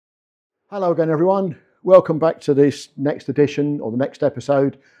Hello again everyone, welcome back to this next edition or the next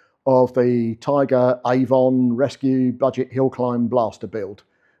episode of the Tiger Avon Rescue Budget Hill Climb Blaster build.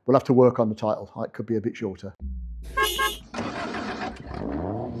 We'll have to work on the title, it could be a bit shorter.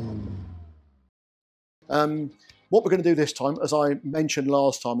 What we're going to do this time, as I mentioned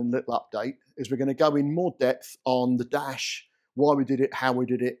last time in a little update, is we're going to go in more depth on the dash, why we did it, how we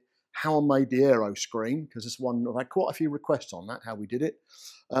did it, how I made the Aero screen, because this one, I've had quite a few requests on that, how we did it,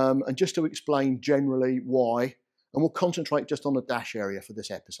 and just to explain generally why, and we'll concentrate just on the dash area for this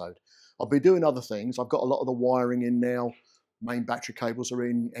episode. I'll be doing other things. I've got a lot of the wiring in now, main battery cables are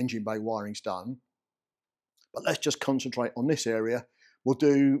in, engine bay wiring's done, but let's just concentrate on this area. We'll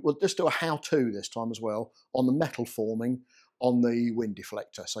just do a how-to this time as well on the metal forming on the wind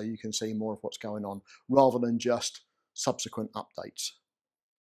deflector, so you can see more of what's going on rather than just subsequent updates.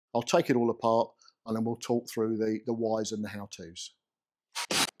 I'll take it all apart and then we'll talk through the whys and the how-tos.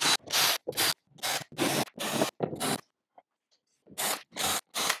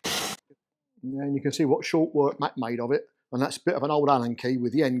 Yeah, and you can see what short work Matt made of it, and that's a bit of an old Allen key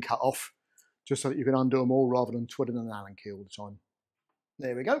with the end cut off, just so that you can undo them all rather than twiddling an Allen key all the time.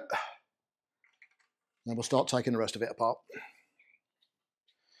 There we go. Now we'll start taking the rest of it apart.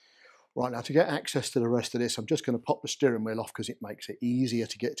 Right, now to get access to the rest of this, I'm just going to pop the steering wheel off because it makes it easier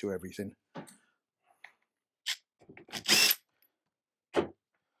to get to everything.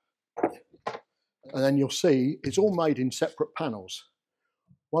 And then you'll see it's all made in separate panels.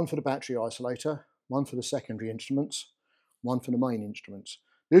 One for the battery isolator, one for the secondary instruments, one for the main instruments.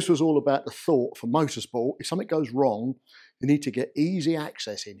 This was all about the thought for motorsport. If something goes wrong, you need to get easy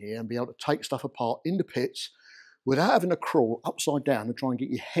access in here and be able to take stuff apart in the pits without having to crawl upside down and try and get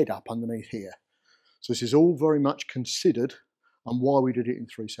your head up underneath here. So this is all very much considered and why we did it in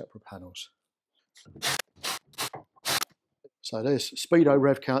 3 separate panels. So there's speedo,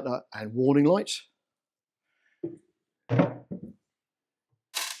 rev counter and warning lights.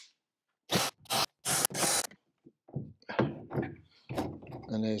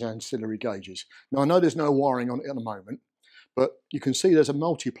 And there's ancillary gauges. Now I know there's no wiring on it at the moment, but you can see there's a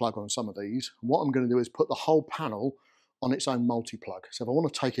multi-plug on some of these. And what I'm going to do is put the whole panel on its own multi-plug. So if I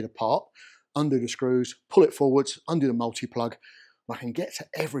want to take it apart, undo the screws, pull it forwards, undo the multi-plug, I can get to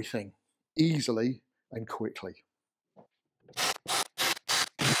everything easily and quickly.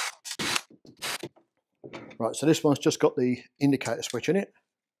 Right, so this one's just got the indicator switch in it.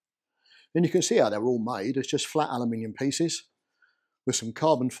 And you can see how they're all made. It's just flat aluminium pieces with some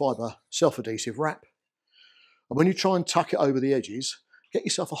carbon fibre self-adhesive wrap. And when you try and tuck it over the edges, get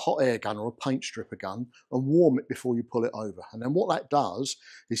yourself a hot air gun or a paint stripper gun and warm it before you pull it over. And then what that does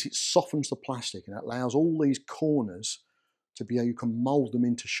is it softens the plastic and it allows all these corners to be, you can mould them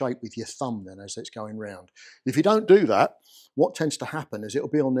into shape with your thumb then as it's going round. If you don't do that, what tends to happen is it'll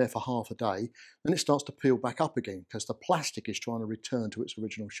be on there for half a day, then it starts to peel back up again because the plastic is trying to return to its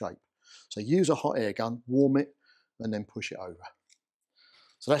original shape. So use a hot air gun, warm it, and then push it over.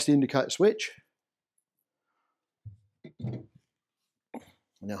 So that's the indicator switch.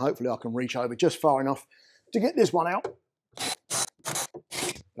 Now hopefully I can reach over just far enough to get this one out.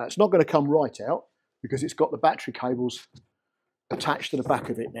 Now it's not going to come right out because it's got the battery cables attached to the back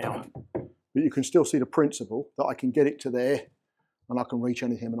of it now. But you can still see the principle that I can get it to there and I can reach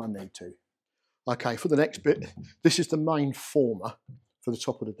anything when I need to. Okay, for the next bit, this is the main former for the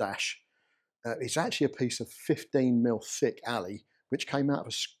top of the dash. It's actually a piece of 15mm thick alley which came out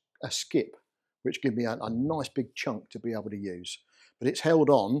of a skip, which gave me a nice big chunk to be able to use. But it's held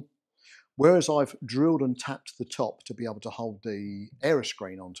on, whereas I've drilled and tapped the top to be able to hold the Aero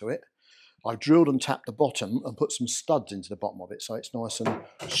screen onto it, I've drilled and tapped the bottom and put some studs into the bottom of it so it's nice and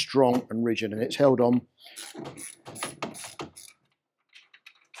strong and rigid, and it's held on.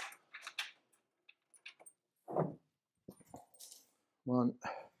 One.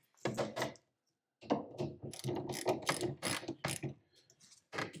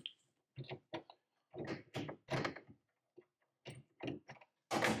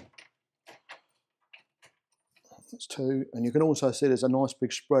 That's 2, and you can also see there's a nice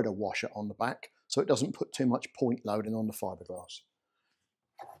big spreader washer on the back so it doesn't put too much point loading on the fiberglass.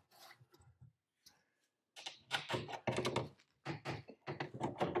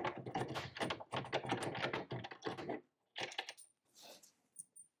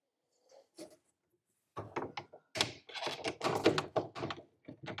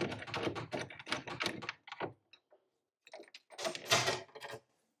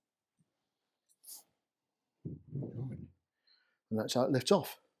 And that's how it lifts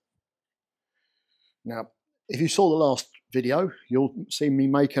off. Now, if you saw the last video, you'll see me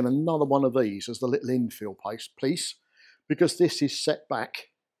making another one of these as the little infill piece, because this is set back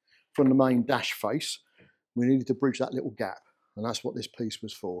from the main dash face, we needed to bridge that little gap, and that's what this piece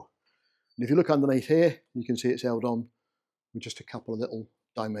was for. And if you look underneath here, you can see it's held on with just a couple of little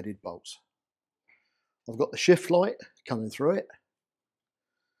dome-headed bolts. I've got the shift light coming through it.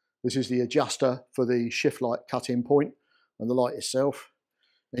 This is the adjuster for the shift light cut-in point and the light itself.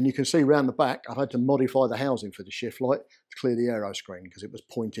 And you can see round the back, I've had to modify the housing for the shift light to clear the aero screen because it was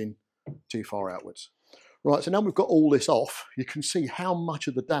pointing too far outwards. Right, so now we've got all this off, you can see how much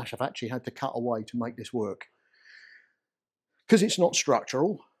of the dash I've actually had to cut away to make this work. Because it's not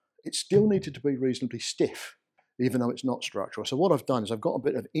structural, it still needed to be reasonably stiff, even though it's not structural. So what I've done is I've got a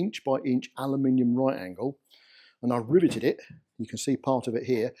bit of inch by inch aluminium right angle, and I've riveted it, you can see part of it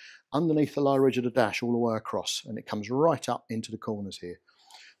here, underneath the lower edge of the dash all the way across, and it comes right up into the corners here.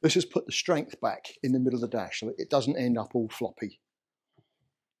 This has put the strength back in the middle of the dash, so it doesn't end up all floppy.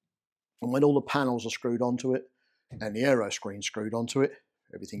 And when all the panels are screwed onto it, and the aero screen screwed onto it,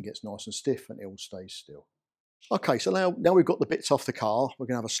 everything gets nice and stiff and it all stays still. Okay, so now we've got the bits off the car, we're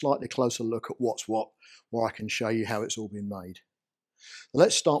going to have a slightly closer look at what's what, where I can show you how it's all been made.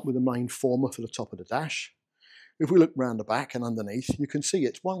 Let's start with the main former for the top of the dash. If we look round the back and underneath, you can see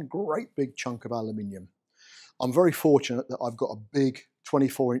it's one great big chunk of aluminium. I'm very fortunate that I've got a big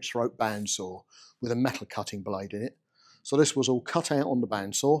 24-inch throat bandsaw with a metal cutting blade in it. So this was all cut out on the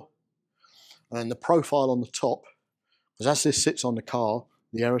bandsaw, and the profile on the top, because as this sits on the car,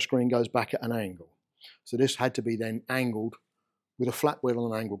 the aero screen goes back at an angle. So this had to be then angled with a flat wheel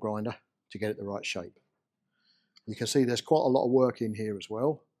and an angle grinder to get it the right shape. You can see there's quite a lot of work in here as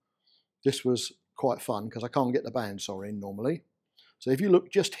well. This was quite fun because I can't get the bandsaw in normally. So if you look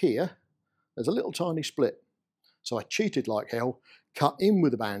just here, there's a little tiny split. So I cheated like hell, cut in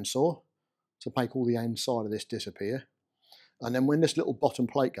with the bandsaw to make all the inside of this disappear. And then when this little bottom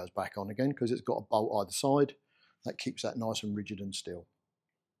plate goes back on again, because it's got a bolt either side, that keeps that nice and rigid and still.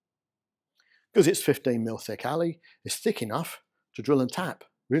 Because it's 15mm thick alley, it's thick enough to drill and tap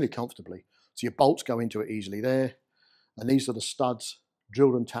really comfortably. So your bolts go into it easily there, and these are the studs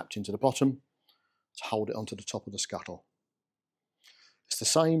drilled and tapped into the bottom to hold it onto the top of the scuttle. It's the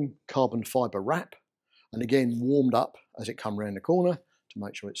same carbon fibre wrap, and again warmed up as it comes around the corner to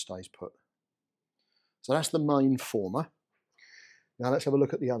make sure it stays put. So that's the main former. Now let's have a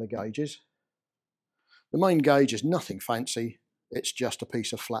look at the other gauges. The main gauge is nothing fancy, it's just a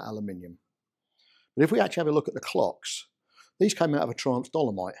piece of flat aluminium. But if we actually have a look at the clocks, these came out of a Triumph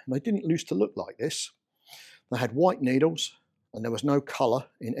Dolomite, and they didn't used to look like this. They had white needles, and there was no colour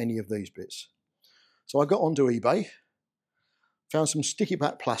in any of these bits. So I got onto eBay, found some sticky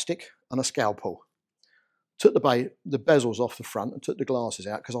back plastic and a scalpel. Took the bezels off the front and took the glasses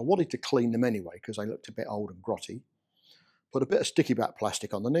out because I wanted to clean them anyway because they looked a bit old and grotty. Put a bit of sticky back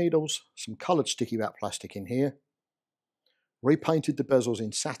plastic on the needles, some coloured sticky back plastic in here. Repainted the bezels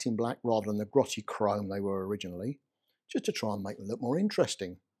in satin black rather than the grotty chrome they were originally, just to try and make them look more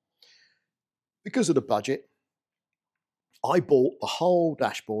interesting. Because of the budget, I bought the whole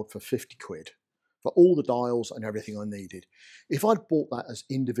dashboard for 50 quid, for all the dials and everything I needed. If I'd bought that as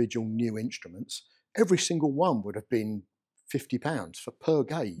individual new instruments, every single one would have been £50 per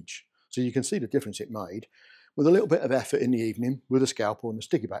gauge. So you can see the difference it made. With a little bit of effort in the evening with a scalpel and the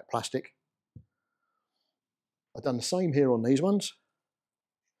sticky back plastic. I've done the same here on these ones.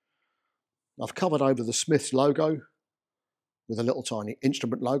 I've covered over the Smith's logo with a little tiny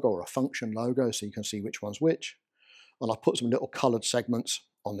instrument logo or a function logo so you can see which one's which. And I've put some little coloured segments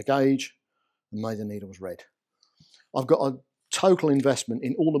on the gauge and made the needles red. I've got a total investment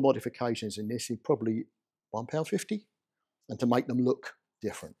in all the modifications in this in probably £1.50 and to make them look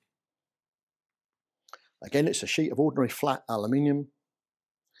different. Again, it's a sheet of ordinary flat aluminium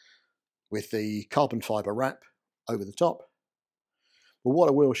with the carbon fibre wrap over the top. But what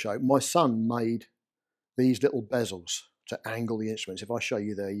I will show, my son made these little bezels to angle the instruments. If I show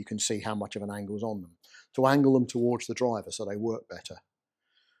you there, you can see how much of an angle is on them. To angle them towards the driver so they work better.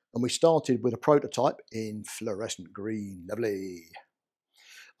 And we started with a prototype in fluorescent green, lovely.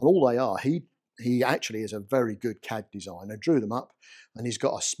 And all they are, he actually is a very good CAD designer, drew them up, and he's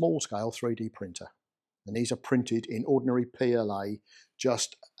got a small scale 3D printer. And these are printed in ordinary PLA,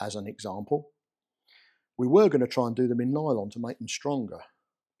 just as an example. We were going to try and do them in nylon to make them stronger.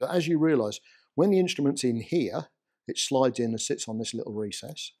 But as you realise, when the instrument's in here, it slides in and sits on this little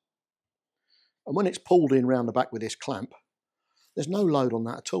recess. And when it's pulled in round the back with this clamp, there's no load on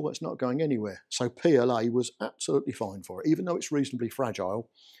that at all, it's not going anywhere. So PLA was absolutely fine for it. Even though it's reasonably fragile,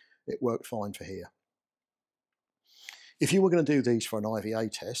 it worked fine for here. If you were going to do these for an IVA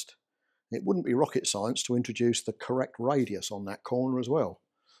test, it wouldn't be rocket science to introduce the correct radius on that corner as well.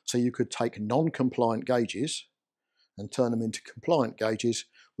 So you could take non-compliant gauges and turn them into compliant gauges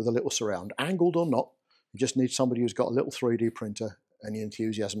with a little surround. Angled or not, you just need somebody who's got a little 3D printer and the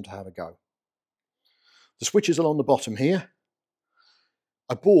enthusiasm to have a go. The switches along the bottom here.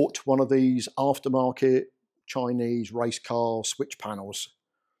 I bought one of these aftermarket Chinese race car switch panels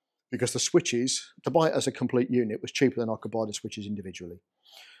because the switches, to buy it as a complete unit, was cheaper than I could buy the switches individually.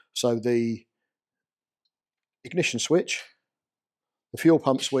 So the ignition switch, the fuel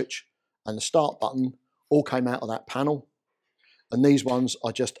pump switch, and the start button all came out of that panel. And these ones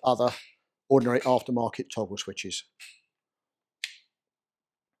are just other ordinary aftermarket toggle switches.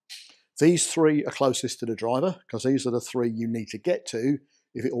 These three are closest to the driver because these are the three you need to get to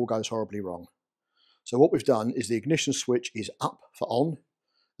if it all goes horribly wrong. So what we've done is the ignition switch is up for on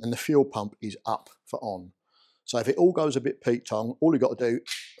and the fuel pump is up for on. So if it all goes a bit Pete-tong, all you've got to do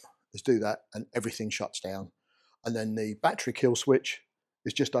is do that and everything shuts down. And then the battery kill switch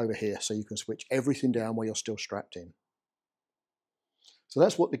is just over here, so you can switch everything down while you're still strapped in. So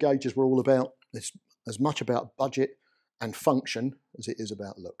that's what the Gages were all about. It's as much about budget and function as it is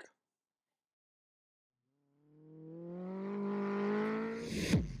about look.